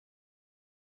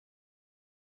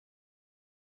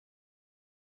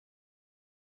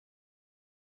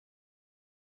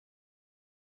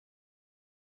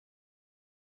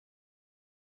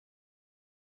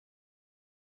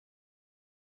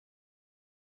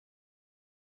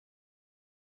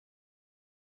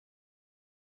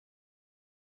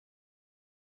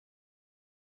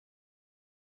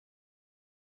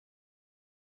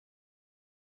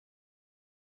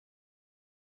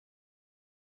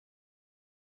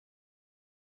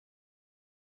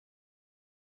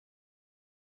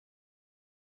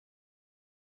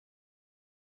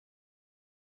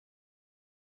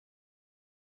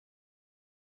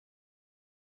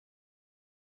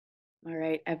All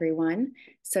right, everyone.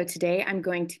 So today I'm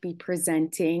going to be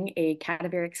presenting a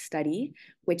cadaveric study,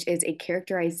 which is a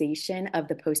characterization of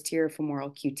the posterior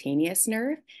femoral cutaneous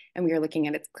nerve. And we are looking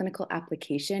at its clinical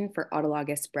application for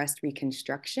autologous breast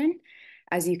reconstruction.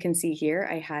 As you can see here,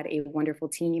 I had a wonderful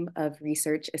team of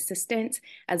research assistants,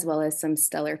 as well as some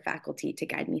stellar faculty to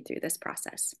guide me through this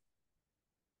process.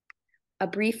 A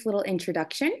brief little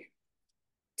introduction.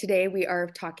 Today, we are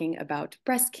talking about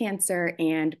breast cancer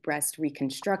and breast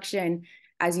reconstruction.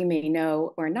 As you may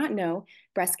know or not know,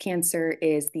 breast cancer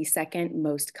is the second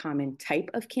most common type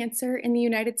of cancer in the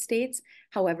United States.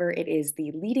 However, it is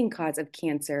the leading cause of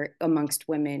cancer amongst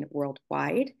women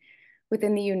worldwide.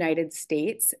 Within the United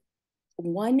States,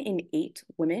 1 in 8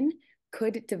 women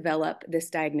could develop this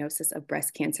diagnosis of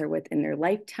breast cancer within their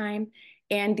lifetime.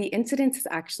 And the incidence has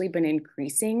actually been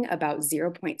increasing about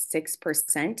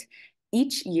 0.6%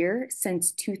 each year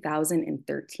since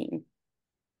 2013.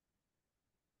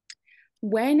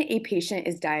 When a patient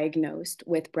is diagnosed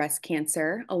with breast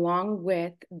cancer, along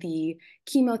with the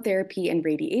chemotherapy and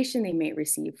radiation they may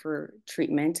receive for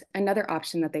treatment, another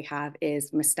option that they have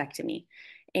is mastectomy.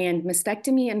 And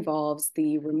mastectomy involves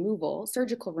the removal,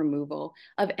 surgical removal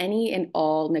of any and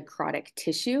all necrotic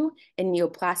tissue and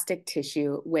neoplastic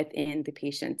tissue within the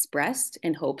patient's breast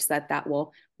in hopes that that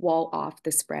will wall off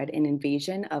the spread and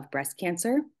invasion of breast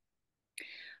cancer.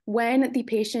 When the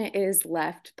patient is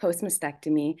left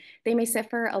post-mastectomy, they may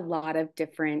suffer a lot of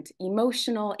different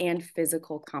emotional and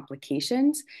physical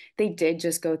complications. They did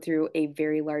just go through a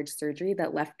very large surgery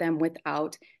that left them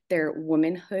without their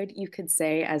womanhood, you could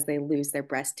say, as they lose their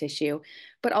breast tissue,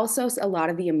 but also a lot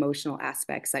of the emotional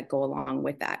aspects that go along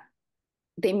with that.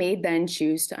 They may then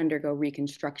choose to undergo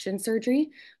reconstruction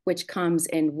surgery, which comes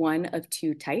in one of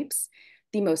two types.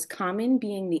 The most common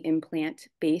being the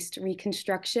implant-based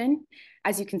reconstruction.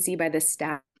 As you can see by the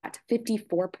stat,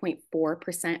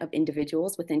 54.4% of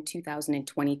individuals within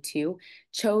 2022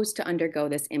 chose to undergo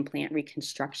this implant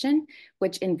reconstruction,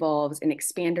 which involves an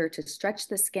expander to stretch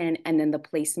the skin and then the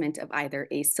placement of either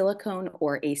a silicone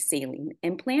or a saline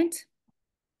implant.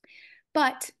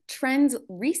 But trends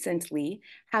recently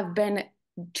have been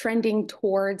trending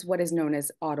towards what is known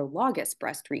as autologous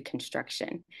breast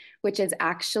reconstruction, which is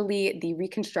actually the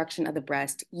reconstruction of the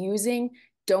breast using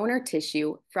donor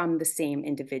tissue from the same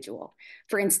individual.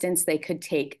 For instance, they could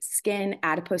take skin,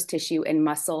 adipose tissue, and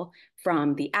muscle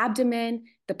from the abdomen,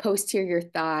 the posterior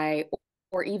thigh,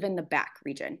 or even the back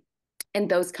region. And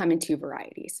those come in two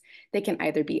varieties. They can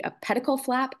either be a pedicle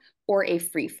flap or a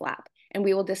free flap. And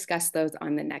we will discuss those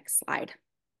on the next slide.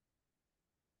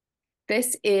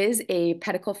 This is a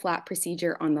pedicle flap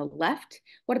procedure on the left.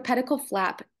 What a pedicle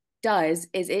flap does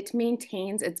is it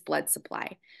maintains its blood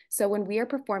supply. So when we are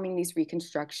performing these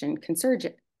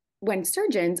when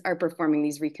surgeons are performing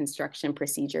these reconstruction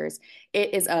procedures,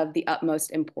 it is of the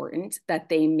utmost importance that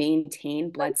they maintain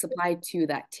blood supply to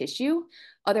that tissue.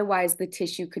 Otherwise, the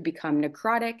tissue could become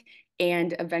necrotic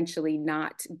and eventually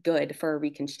not good for a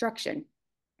reconstruction.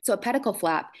 So a pedicle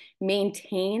flap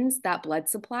maintains that blood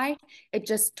supply. It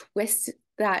just twists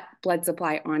that blood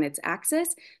supply on its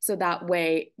axis so that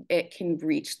way it can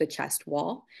reach the chest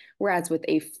wall. Whereas with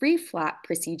a free flap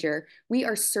procedure, we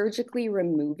are surgically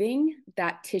removing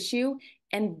that tissue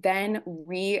and then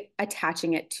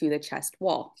reattaching it to the chest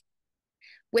wall.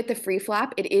 With the free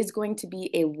flap, it is going to be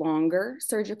a longer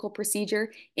surgical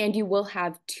procedure, and you will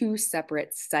have two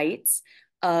separate sites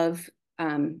of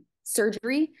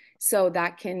surgery. So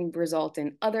that can result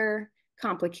in other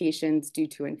complications due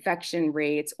to infection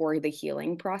rates or the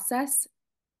healing process.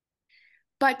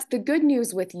 But the good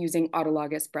news with using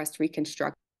autologous breast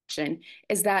reconstruction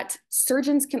is that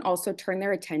surgeons can also turn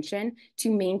their attention to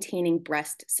maintaining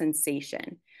breast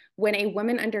sensation. When a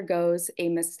woman undergoes a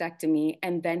mastectomy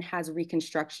and then has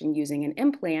reconstruction using an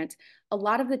implant, a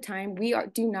lot of the time we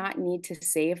do not need to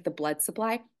save the blood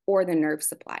supply or the nerve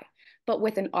supply. But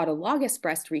with an autologous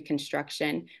breast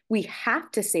reconstruction, we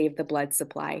have to save the blood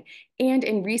supply. And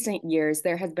in recent years,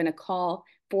 there has been a call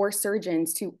for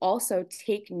surgeons to also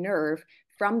take nerve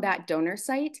from that donor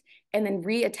site and then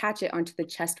reattach it onto the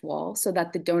chest wall so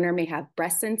that the donor may have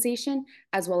breast sensation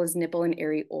as well as nipple and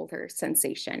areolar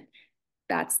sensation.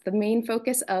 That's the main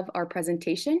focus of our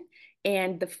presentation.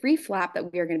 And the free flap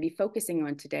that we are going to be focusing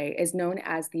on today is known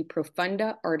as the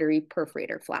profunda artery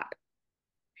perforator flap.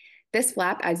 This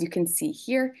flap, as you can see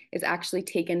here, is actually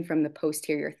taken from the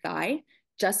posterior thigh,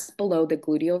 just below the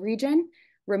gluteal region,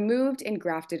 removed and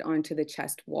grafted onto the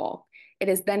chest wall. It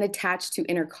is then attached to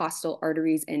intercostal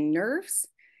arteries and nerves.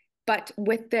 But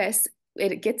with this,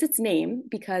 it gets its name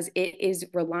because it is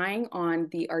relying on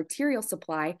the arterial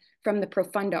supply from the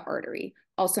profunda artery,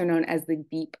 also known as the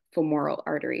deep femoral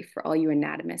artery for all you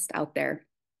anatomists out there.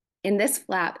 And this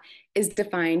flap is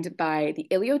defined by the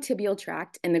iliotibial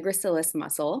tract and the gracilis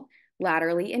muscle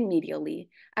laterally and medially,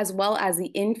 as well as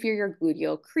the inferior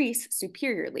gluteal crease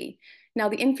superiorly. Now,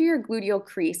 the inferior gluteal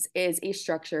crease is a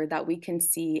structure that we can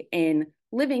see in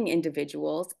living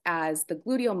individuals as the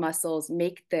gluteal muscles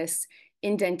make this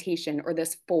indentation or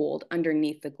this fold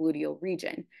underneath the gluteal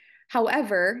region.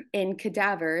 However, in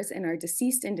cadavers, in our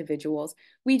deceased individuals,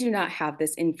 we do not have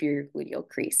this inferior gluteal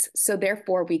crease. So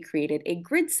therefore, we created a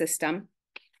grid system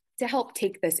to help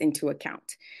take this into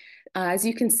account. As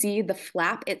you can see, the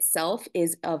flap itself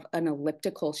is of an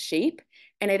elliptical shape,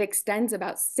 and it extends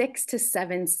about 6 to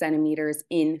 7 centimeters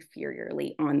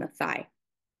inferiorly on the thigh.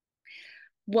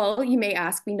 Well, you may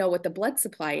ask, we know what the blood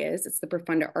supply is. It's the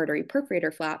profunda artery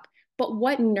perforator flap, but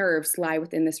what nerves lie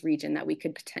within this region that we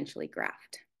could potentially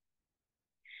graft?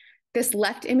 This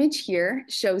left image here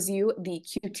shows you the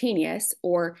cutaneous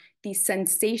or the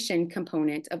sensation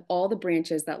component of all the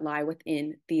branches that lie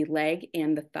within the leg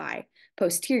and the thigh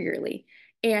posteriorly.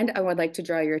 And I would like to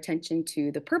draw your attention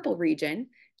to the purple region.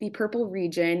 The purple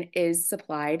region is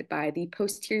supplied by the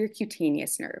posterior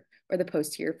cutaneous nerve or the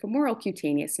posterior femoral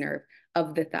cutaneous nerve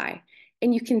of the thigh.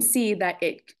 And you can see that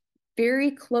it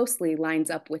very closely lines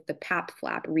up with the pap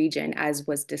flap region as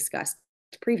was discussed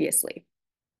previously.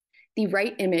 The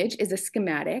right image is a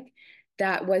schematic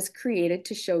that was created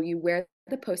to show you where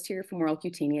the posterior femoral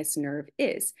cutaneous nerve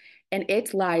is. And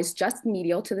it lies just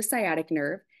medial to the sciatic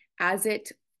nerve as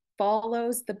it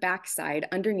follows the backside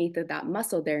underneath of that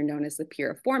muscle there known as the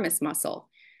piriformis muscle.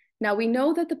 Now we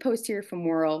know that the posterior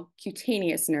femoral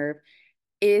cutaneous nerve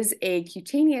is a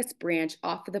cutaneous branch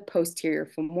off of the posterior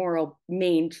femoral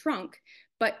main trunk,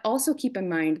 but also keep in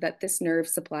mind that this nerve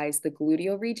supplies the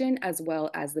gluteal region as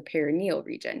well as the perineal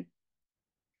region.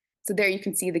 So there you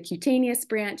can see the cutaneous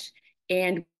branch,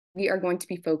 and we are going to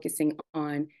be focusing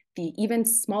on the even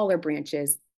smaller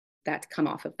branches that come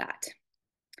off of that.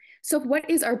 So what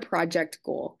is our project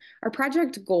goal? Our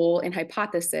project goal and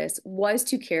hypothesis was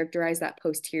to characterize that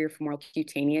posterior femoral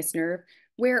cutaneous nerve.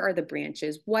 Where are the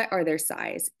branches? What are their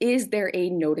size? Is there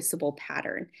a noticeable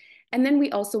pattern? And then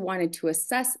we also wanted to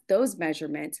assess those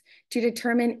measurements to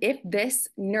determine if this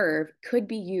nerve could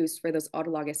be used for those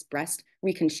autologous breast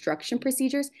reconstruction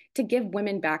procedures to give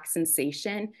women back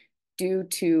sensation due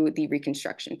to the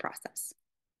reconstruction process.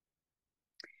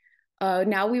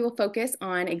 Now we will focus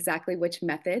on exactly which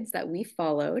methods that we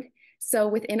followed. So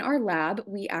within our lab,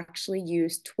 we actually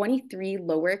used 23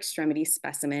 lower extremity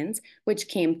specimens, which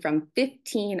came from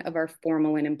 15 of our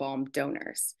formalin embalmed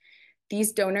donors.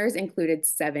 These donors included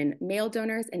 7 male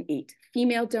donors and 8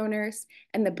 female donors,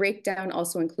 and the breakdown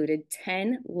also included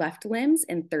 10 left limbs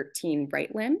and 13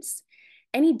 right limbs.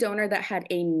 Any donor that had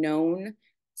a known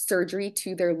surgery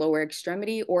to their lower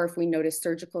extremity, or if we noticed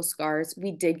surgical scars,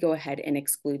 we did go ahead and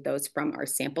exclude those from our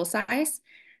sample size.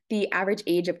 The average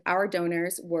age of our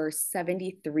donors were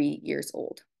 73 years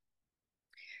old.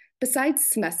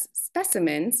 Besides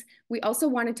specimens, we also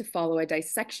wanted to follow a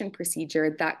dissection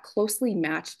procedure that closely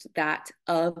matched that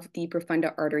of the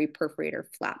profunda artery perforator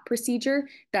flap procedure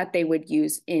that they would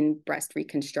use in breast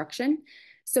reconstruction.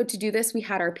 So to do this, we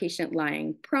had our patient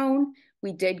lying prone.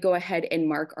 We did go ahead and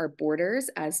mark our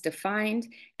borders as defined,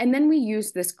 and then we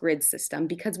used this grid system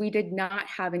because we did not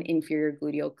have an inferior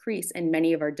gluteal crease in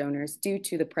many of our donors due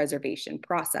to the preservation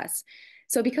process.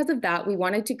 So because of that, we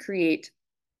wanted to create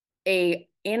a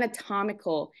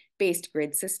anatomical based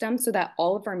grid system so that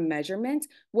all of our measurements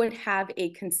would have a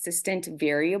consistent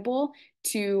variable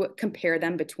to compare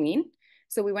them between.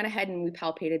 So we went ahead and we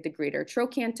palpated the greater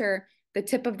trochanter, the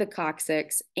tip of the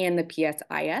coccyx, and the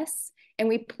PSIS, and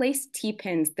we placed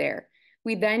T-pins there.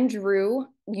 We then drew,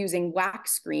 using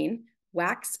wax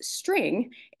string,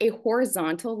 a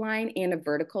horizontal line and a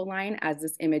vertical line as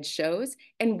this image shows,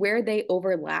 and where they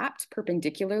overlapped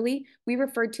perpendicularly, we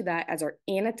referred to that as our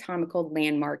anatomical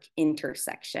landmark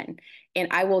intersection. And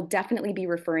I will definitely be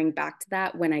referring back to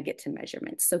that when I get to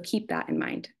measurements, so keep that in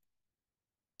mind.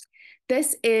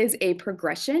 This is a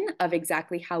progression of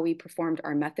exactly how we performed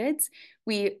our methods.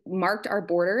 We marked our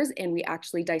borders and we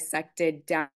actually dissected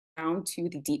down to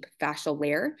the deep fascial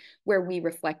layer where we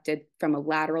reflected from a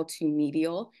lateral to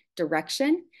medial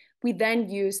direction. We then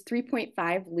used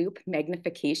 3.5 loop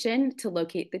magnification to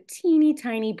locate the teeny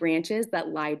tiny branches that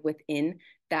lied within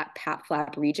that pap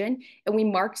flap region. And we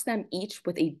marked them each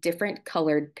with a different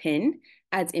colored pin,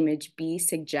 as image B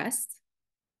suggests.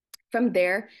 From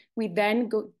there, we then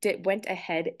went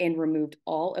ahead and removed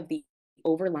all of the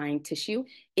overlying tissue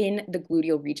in the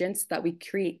gluteal region so that we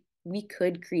we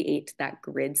could create that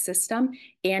grid system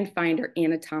and find our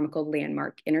anatomical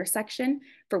landmark intersection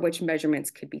for which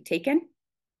measurements could be taken.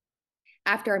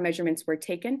 After our measurements were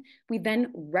taken, we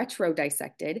then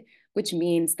retro-dissected, which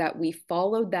means that we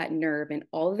followed that nerve and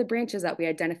all of the branches that we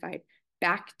identified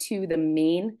back to the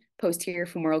main posterior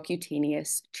femoral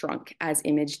cutaneous trunk, as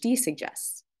image D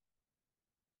suggests.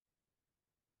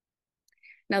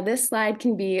 Now, this slide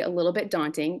can be a little bit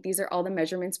daunting. These are all the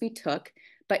measurements we took,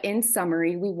 but in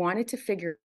summary, we wanted to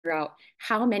figure out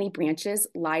how many branches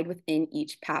lied within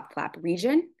each pap flap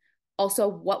region. Also,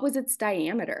 what was its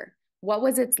diameter? What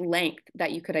was its length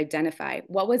that you could identify?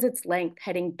 What was its length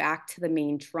heading back to the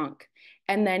main trunk?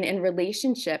 And then in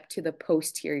relationship to the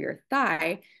posterior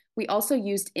thigh, we also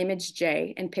used image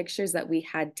J and pictures that we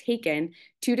had taken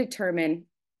to determine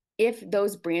if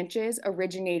those branches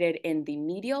originated in the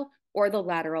medial or the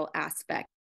lateral aspect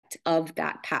of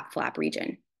that pap flap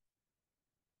region.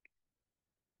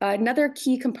 Another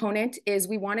key component is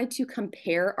we wanted to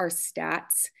compare our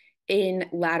stats in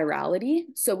laterality.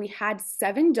 So we had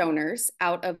 7 donors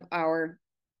out of our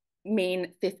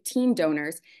main 15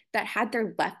 donors that had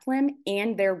their left limb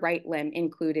and their right limb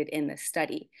included in the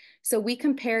study. So we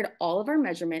compared all of our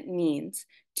measurement means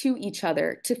to each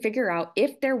other to figure out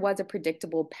if there was a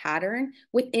predictable pattern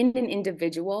within an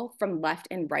individual from left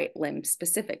and right limb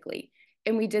specifically.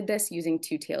 And we did this using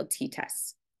two-tailed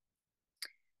t-tests.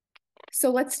 So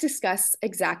let's discuss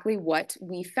exactly what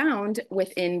we found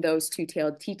within those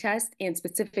two-tailed t-tests and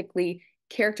specifically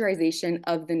characterization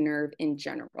of the nerve in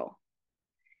general.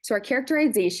 So our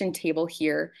characterization table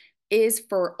here is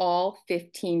for all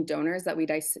 15 donors that we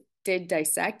did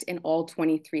dissect in all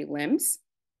 23 limbs.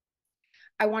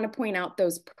 I want to point out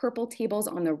those purple tables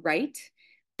on the right.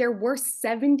 There were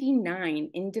 79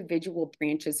 individual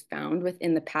branches found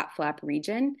within the pap flap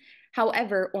region.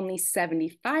 However, only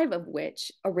 75 of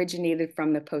which originated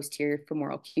from the posterior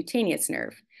femoral cutaneous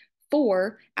nerve.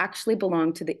 4 actually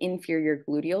belong to the inferior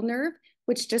gluteal nerve,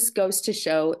 which just goes to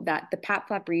show that the pap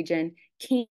flap region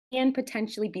can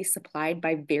potentially be supplied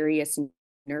by various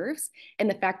nerves. And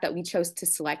the fact that we chose to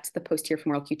select the posterior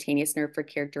femoral cutaneous nerve for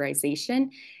characterization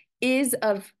is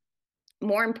of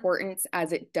more importance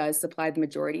as it does supply the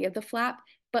majority of the flap,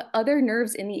 but other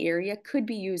nerves in the area could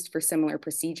be used for similar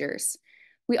procedures.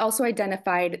 We also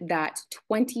identified that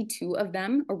 22 of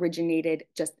them originated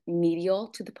just medial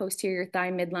to the posterior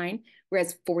thigh midline,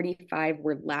 whereas 45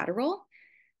 were lateral.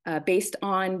 Based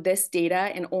on this data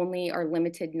and only our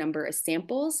limited number of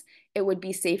samples, it would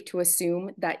be safe to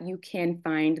assume that you can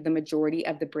find the majority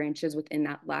of the branches within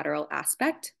that lateral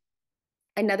aspect.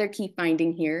 Another key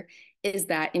finding here is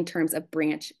that in terms of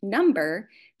branch number,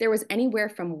 there was anywhere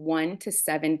from 1 to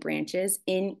 7 branches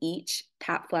in each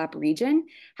pap flap region.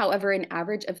 However, an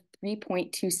average of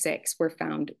 3.26 were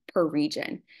found per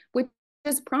region, which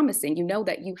is promising. You know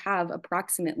that you have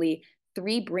approximately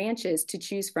 3 branches to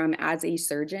choose from as a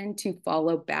surgeon to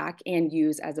follow back and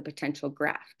use as a potential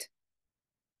graft.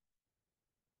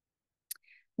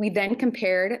 We then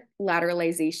compared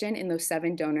lateralization in those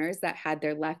 7 donors that had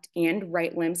their left and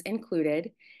right limbs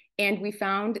included. And we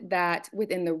found that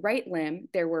within the right limb,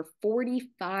 there were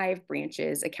 45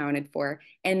 branches accounted for,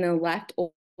 and the left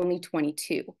only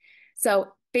 22.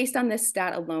 So based on this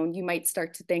stat alone, you might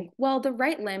start to think, well, the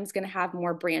right limb is going to have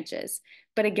more branches.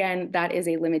 But again, that is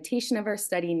a limitation of our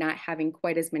study, not having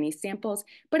quite as many samples,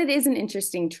 but it is an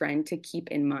interesting trend to keep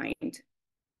in mind.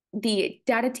 The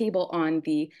data table on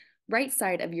the right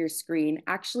side of your screen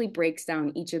actually breaks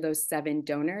down each of those 7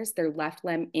 donors, their left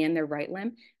limb and their right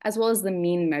limb, as well as the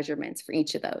mean measurements for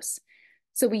each of those.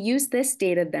 So we use this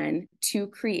data then to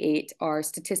create our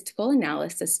statistical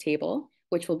analysis table,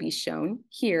 which will be shown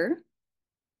here.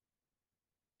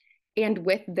 And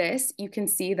with this, you can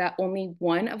see that only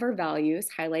one of our values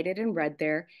highlighted in red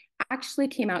there actually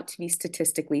came out to be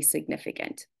statistically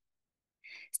significant.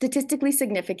 Statistically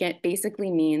significant basically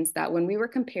means that when we were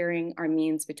comparing our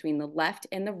means between the left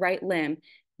and the right limb,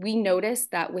 we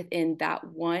noticed that within that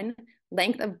one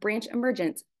length of branch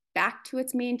emergence back to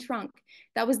its main trunk,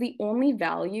 that was the only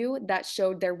value that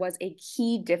showed there was a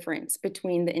key difference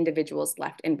between the individual's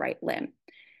left and right limb,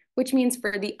 which means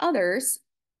for the others,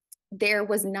 there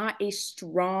was not a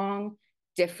strong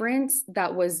difference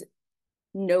that was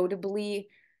notably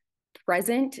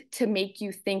present to make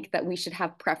you think that we should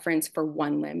have preference for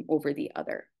one limb over the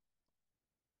other.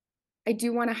 I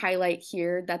do want to highlight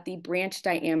here that the branch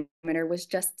diameter was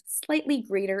just slightly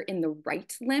greater in the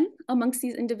right limb amongst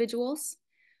these individuals,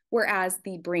 whereas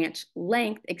the branch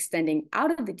length extending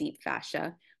out of the deep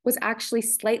fascia was actually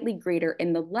slightly greater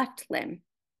in the left limb.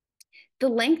 The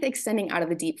length extending out of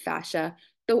the deep fascia,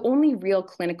 the only real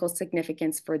clinical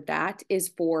significance for that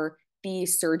is for the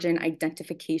surgeon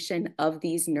identification of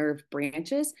these nerve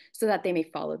branches so that they may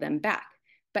follow them back.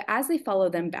 But as they follow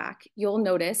them back, you'll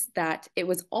notice that it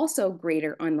was also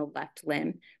greater on the left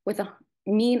limb with a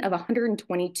mean of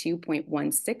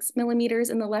 122.16 millimeters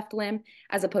in the left limb,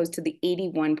 as opposed to the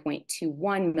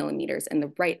 81.21 millimeters in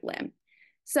the right limb.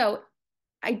 So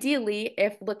ideally,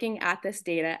 if looking at this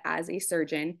data as a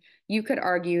surgeon, you could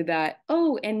argue that,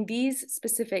 oh, in these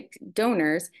specific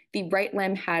donors, the right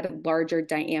limb had larger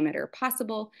diameter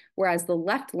possible, whereas the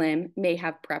left limb may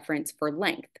have preference for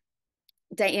length.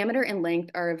 Diameter and length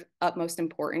are of utmost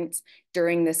importance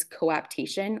during this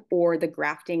coaptation or the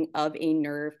grafting of a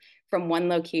nerve from one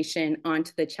location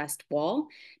onto the chest wall,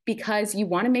 because you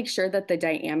want to make sure that the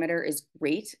diameter is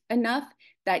great enough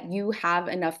that you have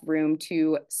enough room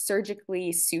to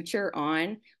surgically suture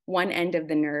on one end of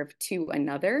the nerve to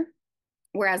another.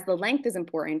 Whereas the length is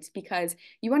important because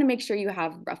you want to make sure you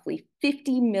have roughly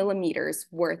 50 millimeters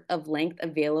worth of length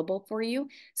available for you,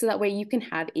 so that way you can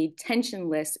have a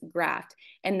tensionless graft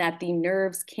and that the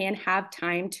nerves can have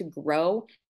time to grow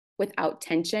without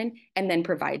tension and then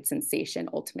provide sensation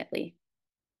ultimately.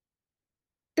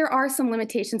 There are some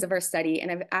limitations of our study,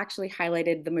 and I've actually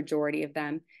highlighted the majority of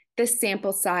them. This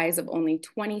sample size of only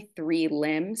 23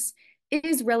 limbs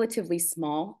is relatively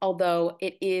small, although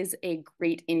it is a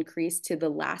great increase to the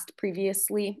last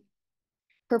previously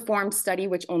performed study,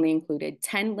 which only included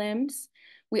 10 limbs.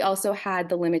 We also had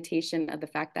the limitation of the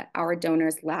fact that our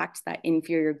donors lacked that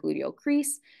inferior gluteal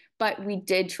crease, but we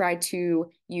did try to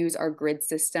use our grid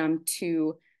system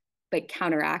to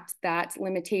counteract that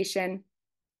limitation.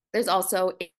 There's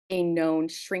also a known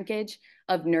shrinkage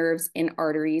of nerves and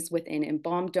arteries within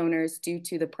embalmed donors due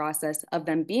to the process of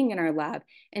them being in our lab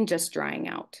and just drying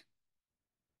out.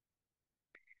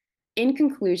 In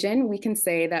conclusion, we can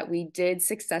say that we did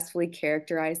successfully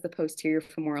characterize the posterior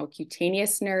femoral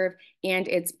cutaneous nerve and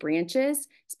its branches,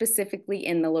 specifically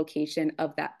in the location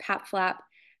of that pap flap.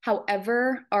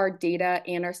 However, our data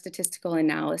and our statistical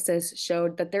analysis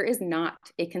showed that there is not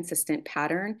a consistent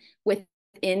pattern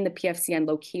within the PFCN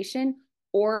location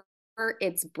or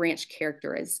its branch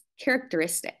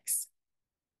characteristics.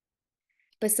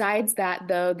 Besides that,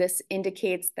 though, this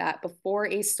indicates that before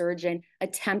a surgeon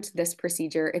attempts this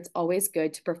procedure, it's always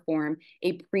good to perform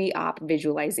a pre-op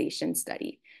visualization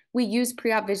study. We use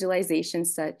pre-op visualization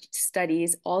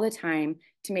studies all the time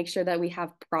to make sure that we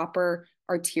have proper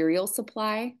arterial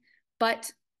supply,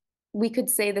 but we could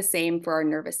say the same for our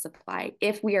nervous supply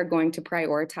if we are going to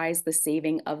prioritize the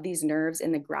saving of these nerves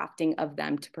and the grafting of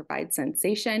them to provide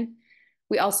sensation.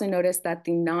 We also noticed that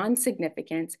the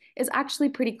non-significance is actually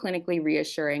pretty clinically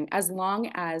reassuring as long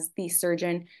as the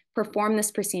surgeon perform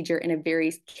this procedure in a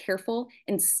very careful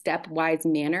and stepwise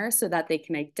manner so that they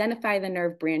can identify the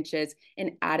nerve branches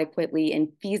and adequately and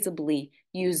feasibly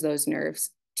use those nerves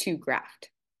to graft.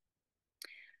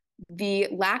 The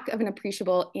lack of an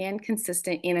appreciable and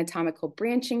consistent anatomical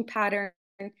branching pattern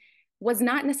was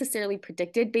not necessarily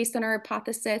predicted based on our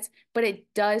hypothesis, but it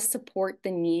does support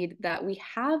the need that we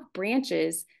have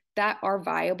branches that are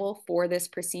viable for this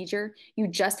procedure. You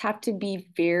just have to be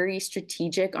very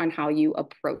strategic on how you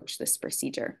approach this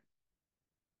procedure.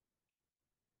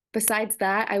 Besides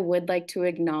that, I would like to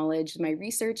acknowledge my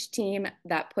research team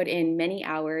that put in many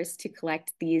hours to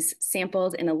collect these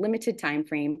samples in a limited time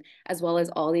frame, as well as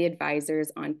all the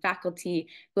advisors on faculty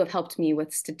who have helped me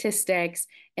with statistics,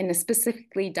 and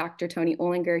specifically Dr. Tony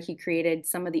Olinger. He created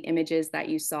some of the images that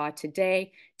you saw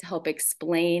today to help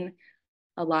explain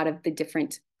a lot of the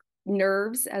different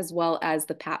nerves as well as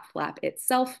the pap flap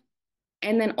itself.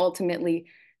 And then ultimately,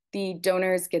 the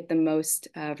donors get the most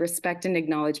respect and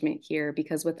acknowledgement here,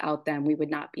 because without them, we would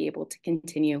not be able to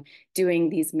continue doing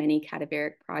these many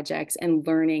cadaveric projects and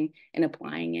learning and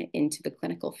applying it into the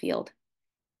clinical field.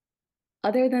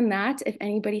 Other than that, if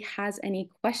anybody has any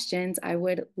questions, I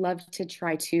would love to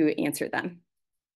try to answer them.